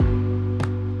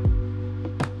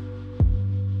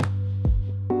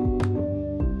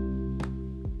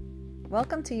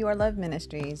Welcome to Your Love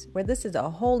Ministries, where this is a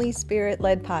Holy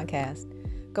Spirit-led podcast.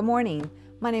 Good morning.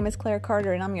 My name is Claire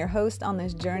Carter, and I'm your host on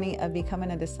this journey of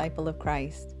becoming a disciple of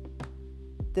Christ.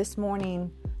 This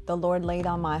morning, the Lord laid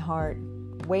on my heart,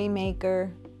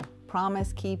 Waymaker,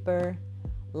 Promise Keeper,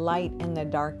 Light in the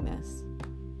Darkness.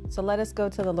 So let us go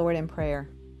to the Lord in prayer.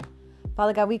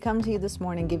 Father God, we come to you this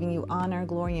morning giving you honor,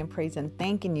 glory, and praise, and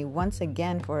thanking you once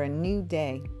again for a new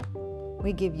day.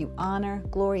 We give you honor,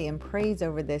 glory, and praise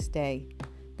over this day.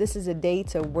 This is a day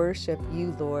to worship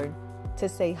you, Lord, to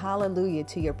say hallelujah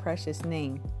to your precious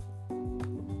name.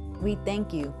 We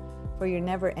thank you for your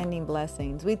never-ending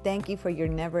blessings. We thank you for your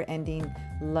never-ending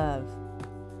love.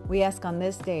 We ask on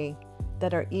this day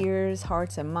that our ears,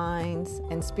 hearts, and minds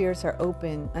and spirits are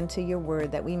open unto your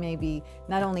word, that we may be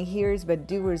not only hearers but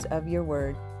doers of your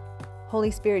word. Holy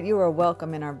Spirit, you are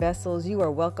welcome in our vessels. You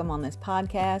are welcome on this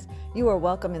podcast. You are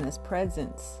welcome in this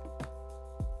presence.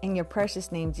 In your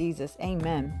precious name, Jesus,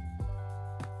 amen.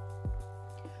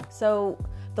 So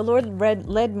the Lord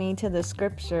led me to the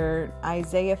scripture,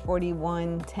 Isaiah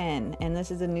 41:10, and this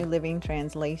is a New Living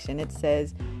Translation. It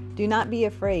says, "Do not be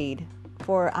afraid,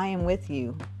 for I am with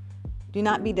you. Do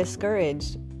not be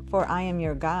discouraged, for I am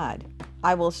your God.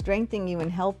 I will strengthen you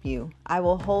and help you. I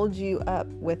will hold you up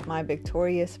with my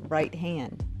victorious right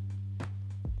hand."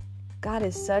 God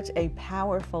is such a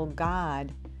powerful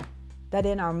God that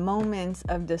in our moments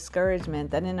of discouragement,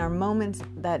 that in our moments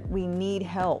that we need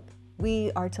help,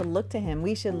 we are to look to him.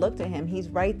 We should look to him. He's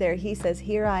right there. He says,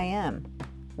 "Here I am,"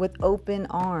 with open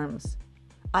arms.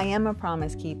 I am a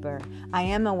promise keeper. I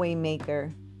am a way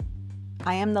maker.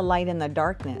 I am the light in the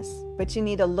darkness, but you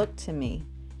need to look to me.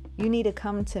 You need to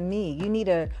come to me. You need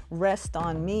to rest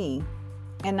on me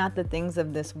and not the things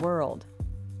of this world.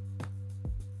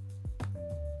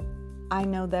 I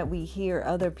know that we hear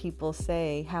other people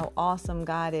say how awesome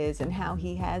God is and how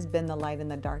he has been the light in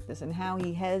the darkness and how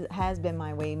he has been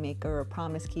my way maker or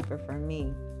promise keeper for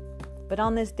me. But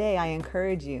on this day, I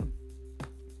encourage you.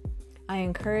 I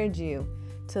encourage you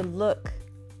to look,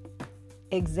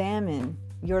 examine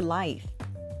your life.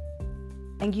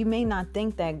 And you may not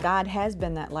think that God has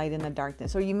been that light in the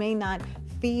darkness, or you may not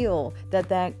feel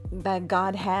that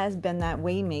God has been that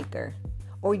way maker,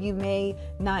 or you may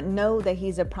not know that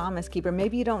he's a promise keeper.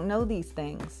 Maybe you don't know these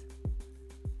things.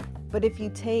 But if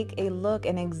you take a look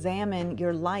and examine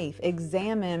your life,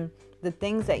 examine the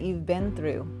things that you've been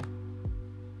through,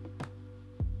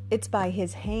 it's by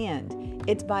his hand.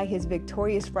 It's by his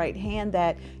victorious right hand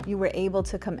that you were able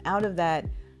to come out of that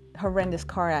horrendous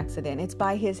car accident. It's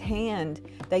by his hand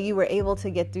that you were able to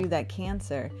get through that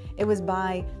cancer. It was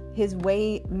by his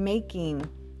way making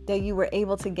that you were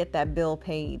able to get that bill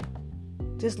paid.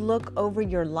 Just look over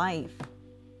your life.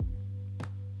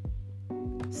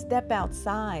 Step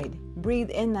outside. Breathe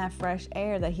in that fresh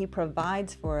air that he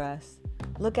provides for us.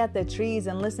 Look at the trees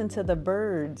and listen to the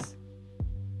birds.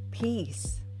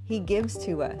 Peace he gives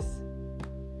to us.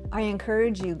 I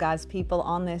encourage you, God's people,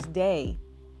 on this day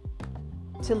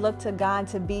to look to God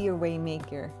to be your way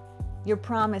maker, your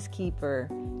promise keeper,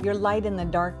 your light in the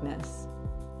darkness.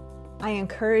 I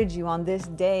encourage you on this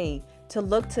day to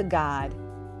look to God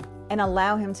and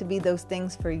allow him to be those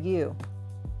things for you.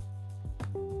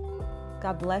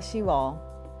 God bless you all.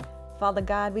 Father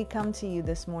God, we come to you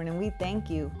this morning. We thank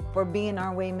you for being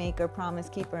our way maker, promise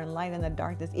keeper, and light in the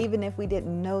darkness, even if we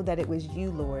didn't know that it was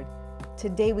you, Lord.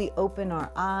 Today we open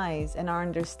our eyes and our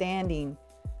understanding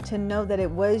to know that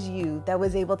it was you that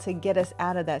was able to get us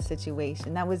out of that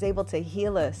situation, that was able to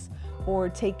heal us or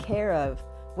take care of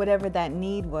whatever that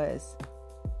need was.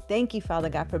 Thank you, Father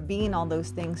God, for being all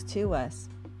those things to us.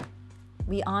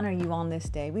 We honor you on this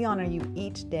day. We honor you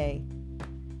each day.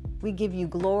 We give you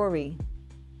glory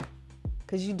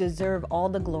because you deserve all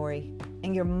the glory.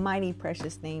 In your mighty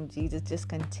precious name, Jesus, just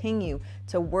continue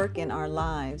to work in our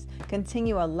lives.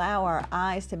 Continue to allow our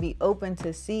eyes to be open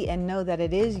to see and know that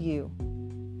it is you.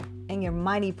 In your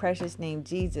mighty precious name,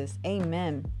 Jesus,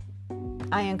 amen.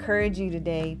 I encourage you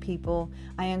today, people.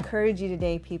 I encourage you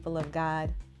today, people of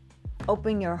God.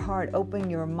 Open your heart, open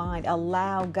your mind.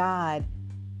 Allow God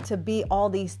to be all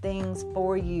these things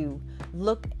for you.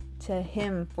 Look to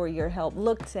him for your help.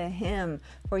 Look to him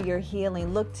for your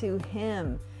healing. Look to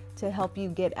him to help you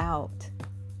get out.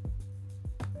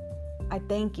 I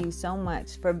thank you so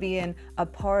much for being a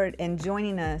part and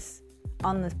joining us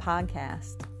on this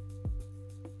podcast.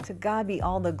 To God be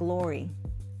all the glory.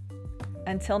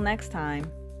 Until next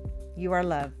time, you are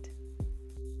loved.